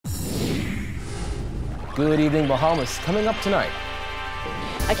Good evening, Bahamas. Coming up tonight.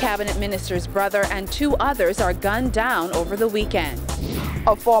 A cabinet minister's brother and 2 others are gunned down over the weekend.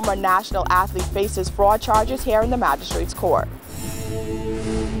 A former national athlete faces fraud charges here in the magistrate's court.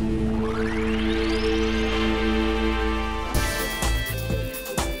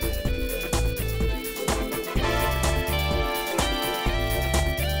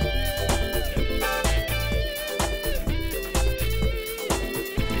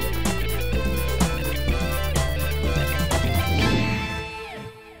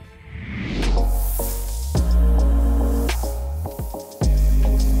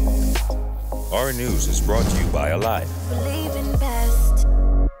 Our News is brought to you by Alive.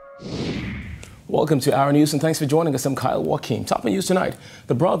 Welcome to Our News and thanks for joining us. I'm Kyle Joaquim. Top news tonight.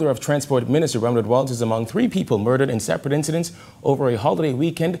 The brother of Transport Minister Renward Wells is among 3 people murdered in separate incidents over a holiday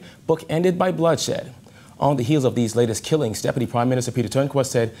weekend, bookended by bloodshed. On the heels of these latest killings, Deputy Prime Minister Peter Turnquest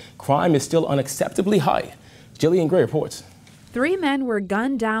said crime is still unacceptably high. Jillian Gray reports. 3 men were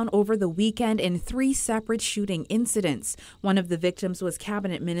gunned down over the weekend in 3 separate shooting incidents. One of the victims was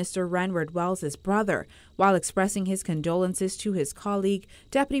Cabinet Minister Renward Wells' brother. While expressing his condolences to his colleague,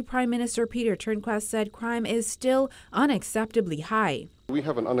 Deputy Prime Minister Peter Turnquest said crime is still unacceptably high. We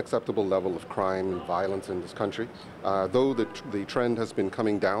have an unacceptable level of crime and violence in this country. Though the trend has been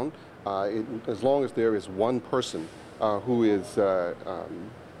coming down, as long as there is one person who is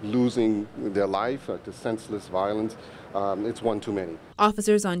losing their life to senseless violence, it's one too many.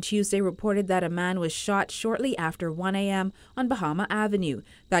 Officers on Tuesday reported that a man was shot shortly after 1 a.m. on Bahama Avenue.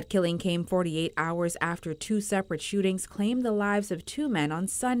 That killing came 48 hours after 2 separate shootings claimed the lives of 2 men on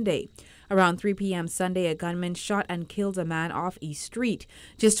Sunday. Around 3 p.m. Sunday, a gunman shot and killed a man off East Street.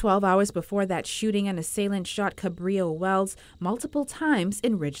 Just 12 hours before that shooting, an assailant shot Cabrillo Wells multiple times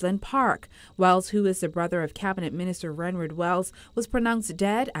in Ridgeland Park. Wells, who is the brother of Cabinet Minister Renward Wells, was pronounced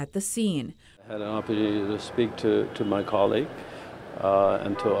dead at the scene. I had an opportunity to speak to my colleague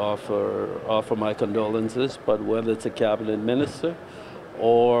and to offer my condolences, but whether it's a cabinet minister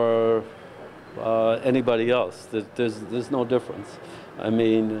or anybody else, there's no difference. I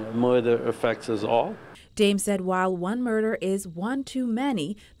mean, murder affects us all. Dame said while one murder is one too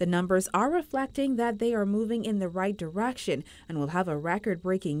many, the numbers are reflecting that they are moving in the right direction and will have a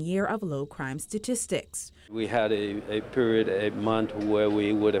record-breaking year of low crime statistics. We had a period, a month, where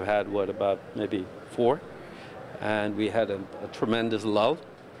we would have had, about maybe 4, and we had a tremendous lull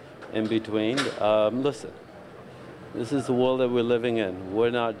in between. Listen, this is the world that we're living in.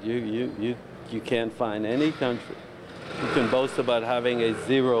 We're not, you can't find any country who can boast about having a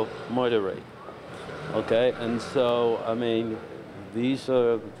 0 murder rate. Okay, and so, I mean, these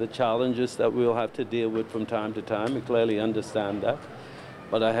are the challenges that we'll have to deal with from time to time. We clearly understand that.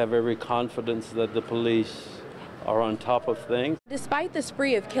 But I have every confidence that the police are on top of things. Despite the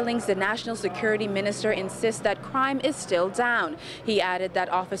spree of killings, the National Security Minister insists that crime is still down. He added that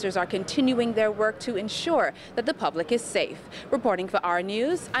officers are continuing their work to ensure that the public is safe. Reporting for Our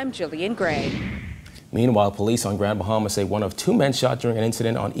News, I'm Jillian Gray. Meanwhile, police on Grand Bahama say one of 2 men shot during an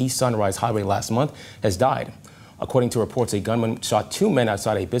incident on East Sunrise Highway last month has died. According to reports, a gunman shot 2 men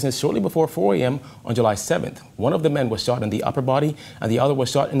outside a business shortly before 4 a.m. on July 7th. One of the men was shot in the upper body and the other was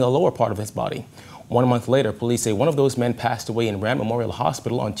shot in the lower part of his body. 1 month later, police say one of those men passed away in Rand Memorial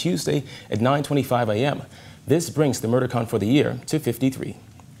Hospital on Tuesday at 9:25 a.m. This brings the murder count for the year to 53.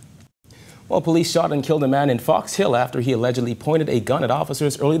 Well, police shot and killed a man in Fox Hill after he allegedly pointed a gun at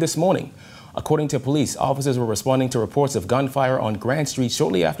officers early this morning. According to police, officers were responding to reports of gunfire on Grand Street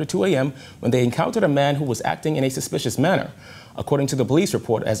shortly after 2 a.m. when they encountered a man who was acting in a suspicious manner. According to the police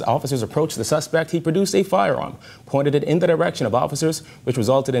report, as officers approached the suspect, he produced a firearm, pointed it in the direction of officers, which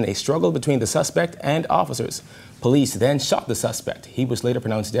resulted in a struggle between the suspect and officers. Police then shot the suspect. He was later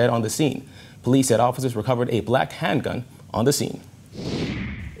pronounced dead on the scene. Police said officers recovered a black handgun on the scene.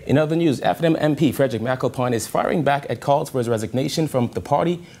 In other news, FNM MP Frederick McAlpine is firing back at calls for his resignation from the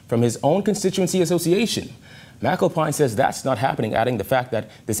party from his own constituency association. McAlpine says that's not happening, adding the fact that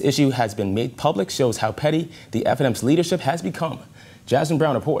this issue has been made public shows how petty the FNM's leadership has become. Jasmine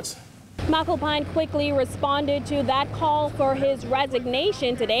Brown reports. McAlpine quickly responded to that call for his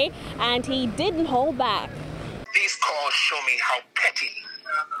resignation today, and he didn't hold back. These calls show me how petty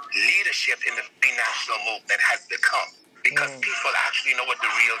leadership in the national movement has become, because people actually know what the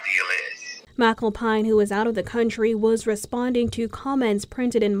real deal is. McAlpine, who is out of the country, was responding to comments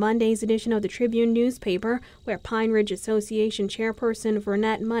printed in Monday's edition of the Tribune newspaper, where Pine Ridge Association chairperson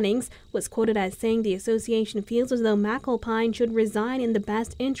Vernette Munnings was quoted as saying the association feels as though McAlpine should resign in the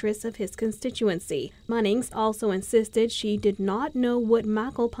best interests of his constituency. Munnings also insisted she did not know what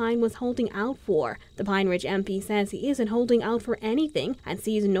McAlpine was holding out for. The Pine Ridge MP says he isn't holding out for anything and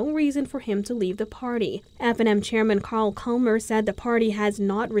sees no reason for him to leave the party. F&M Chairman Carl Culmer said the party has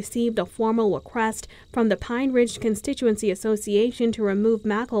not received a formal request from the Pine Ridge Constituency Association to remove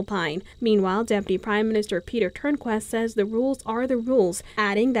McAlpine. Meanwhile, Deputy Prime Minister Peter Turnquest says the rules are the rules,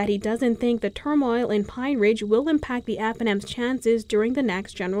 adding that he doesn't think the turmoil in Pine Ridge will impact the F&M's chances during the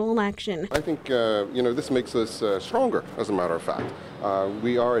next general election. I think this makes us stronger, as a matter of fact.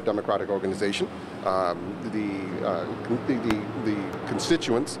 We are a democratic organization. The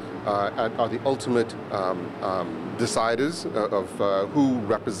constituents are the ultimate deciders of who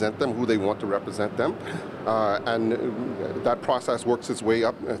represent them, who they want to represent them, and that process works its way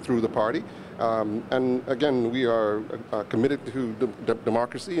up through the party. And again, we are committed to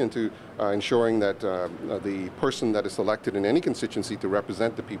democracy and to ensuring that the person that is selected in any constituency to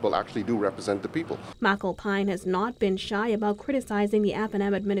represent the people actually do represent the people. McAlpine has not been shy about criticizing the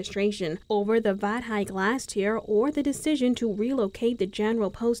F&M administration over the VAT hike last year or the decision to relocate the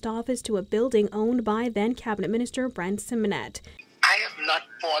General Post Office to a building owned by then Cabinet Minister Brent Simonet. I have not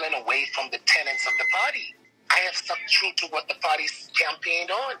fallen away from the tenets of the party. I have stuck true to what the party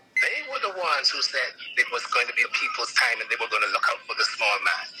campaigned on. They were the ones who said it was going to be a people's time and they were going to look out for the small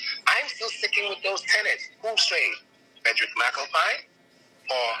man. I'm still sticking with those tenets. Who strayed? Frederick McAlpine?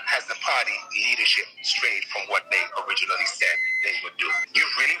 Or has the party leadership strayed from what they originally said they would do? You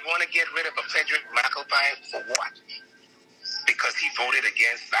really want to get rid of a Frederick McAlpine for what? Because he voted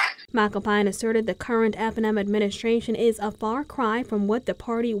against that? McAlpine asserted the current F&M administration is a far cry from what the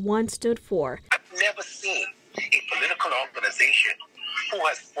party once stood for. I've never seen a political organization who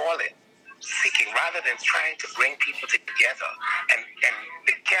has fallen seeking, rather than trying to bring people together, and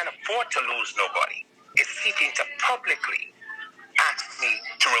they can't afford to lose nobody, is seeking to publicly ask me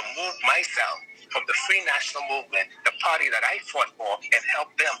to remove myself from the Free National Movement, the party that I fought for, and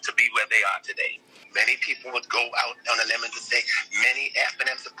help them to be where they are today. Many people would go out on a limb and say, many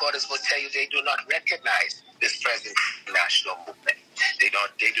F&M supporters will tell you they do not recognize this present national movement. They do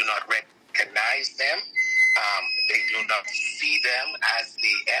not recognize them. They do not see them as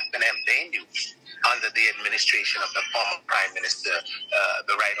the F&M they knew under the administration of the former Prime Minister,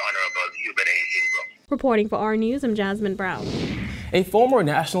 the Right Honorable Hubert A. Ingraham. Reporting for Our News, I'm Jasmine Brown. A former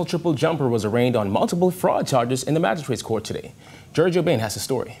national triple jumper was arraigned on multiple fraud charges in the magistrate's court today. Giorgio Bain has the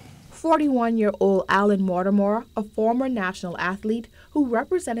story. 41-year-old Alan Mortimer, a former national athlete who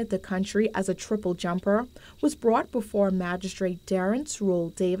represented the country as a triple jumper, was brought before Magistrate Darren Sewell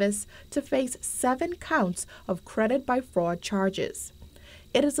Davis to face 7 counts of credit by fraud charges.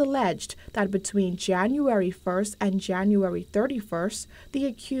 It is alleged that between January 1st and January 31st, the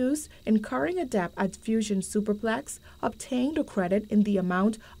accused, incurring a debt at Fusion Superplex, obtained a credit in the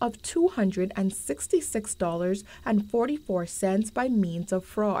amount of $266.44 by means of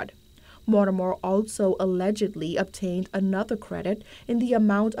fraud. Mortimer also allegedly obtained another credit in the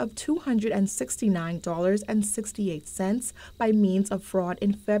amount of $269.68 by means of fraud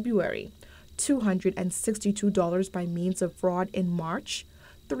in February, $262 by means of fraud in March,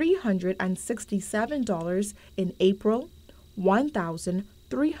 $367 in April,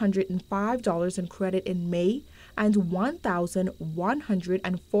 $1,305 in credit in May, and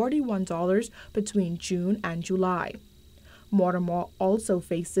 $1,141 between June and July. Mortimer also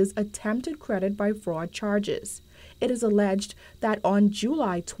faces attempted credit by fraud charges. It is alleged that on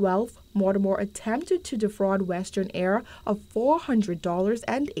July 12th, Mortimer attempted to defraud Western Air of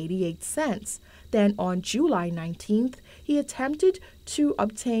 $400.88. Then on July 19th, he attempted to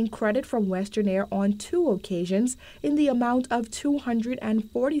obtain credit from Western Air on 2 occasions in the amount of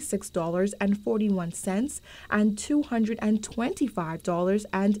 $246.41 and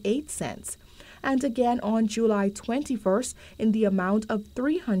 $225.08. And again on July 21st in the amount of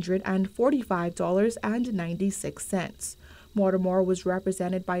 $345.96. Mortimer was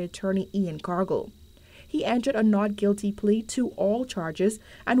represented by attorney Ian Cargill. He entered a not guilty plea to all charges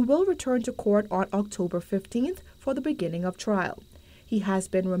and will return to court on October 15th for the beginning of trial. He has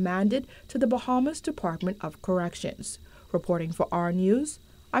been remanded to the Bahamas Department of Corrections. Reporting for Our News,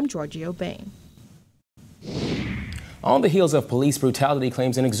 I'm Giorgio Bain. On the heels of police brutality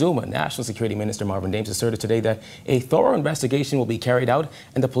claims in Exuma, National Security Minister Marvin Dames asserted today that a thorough investigation will be carried out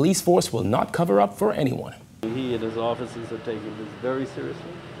and the police force will not cover up for anyone. He and his officers are taking this very seriously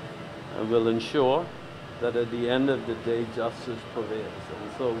and will ensure that at the end of the day, justice prevails.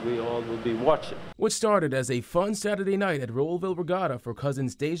 And so we all will be watching. What started as a fun Saturday night at Rollville Regatta for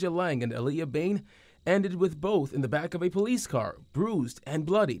cousins Deja Lang and Aaliyah Bain ended with both in the back of a police car, bruised and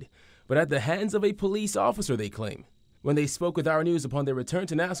bloodied, but at the hands of a police officer, they claim. When they spoke with Our News upon their return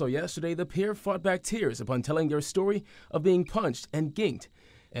to Nassau yesterday, the pair fought back tears upon telling their story of being punched and ginked.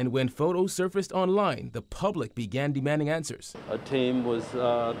 And when photos surfaced online, the public began demanding answers. A team was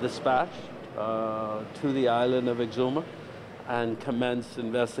dispatched to the island of Exuma and commenced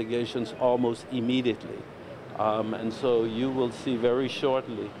investigations almost immediately. And so you will see very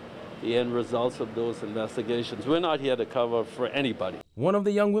shortly the end results of those investigations. We're not here to cover for anybody. One of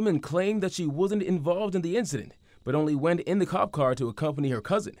the young women claimed that she wasn't involved in the incident, but only went in the cop car to accompany her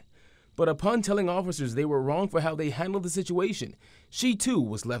cousin. But upon telling officers they were wrong for how they handled the situation, she too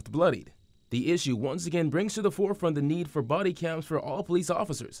was left bloodied. The issue once again brings to the forefront the need for body cams for all police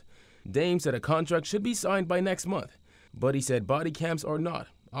officers. Dame said a contract should be signed by next month, but he said body cams or not,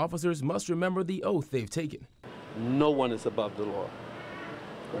 officers must remember the oath they've taken. No one is above the law.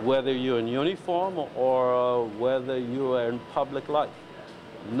 Whether you're in uniform or whether you are in public life,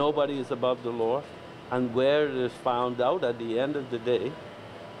 nobody is above the law. And where it is found out at the end of the day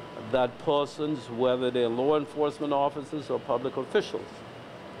that persons, whether they're law enforcement officers or public officials,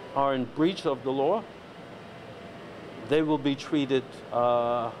 are in breach of the law, they will be treated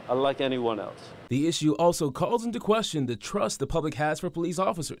like anyone else. The issue also calls into question the trust the public has for police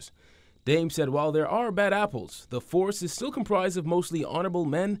officers. Dame said while there are bad apples, the force is still comprised of mostly honorable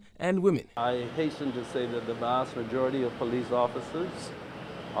men and women. I hasten to say that the vast majority of police officers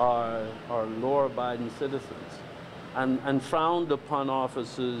are law-abiding citizens and frowned upon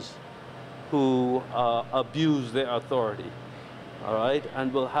officers who abuse their authority, all right,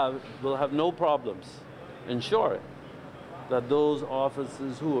 and will have no problems ensuring that those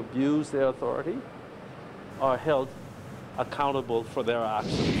officers who abuse their authority are held accountable for their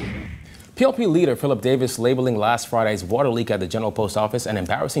actions. PLP leader Philip Davis labeling last Friday's water leak at the General Post Office an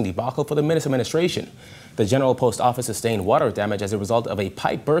embarrassing debacle for the Minutes administration. The General Post Office sustained water damage as a result of a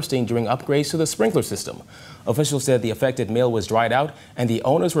pipe bursting during upgrades to the sprinkler system. Officials said the affected mill was dried out and the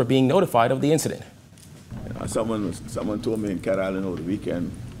owners were being notified of the incident. Someone told me in Cat Island over the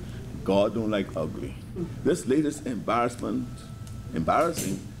weekend, God don't like ugly. This latest embarrassing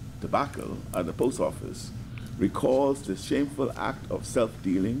debacle at the post office recalls the shameful act of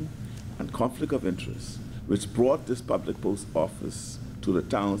self-dealing and conflict of interest which brought this public post office to the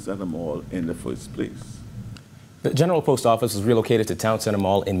Town Center Mall in the first place. The General Post Office was relocated to Town Center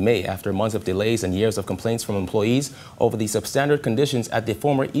Mall in May after months of delays and years of complaints from employees over the substandard conditions at the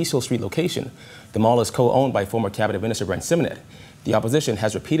former East Hill Street location. The mall is co-owned by former Cabinet Minister Brent Simonet. The opposition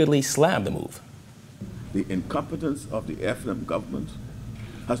has repeatedly slammed the move. The incompetence of the FM government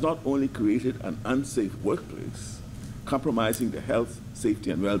has not only created an unsafe workplace, compromising the health, safety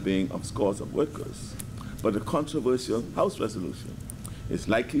and well-being of scores of workers, but the controversial House resolution is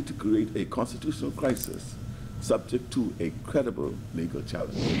likely to create a constitutional crisis subject to a credible legal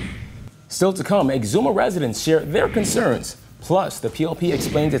challenge. Still to come, Exuma residents share their concerns. Plus, the PLP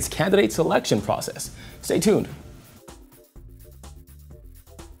explains its candidate selection process. Stay tuned.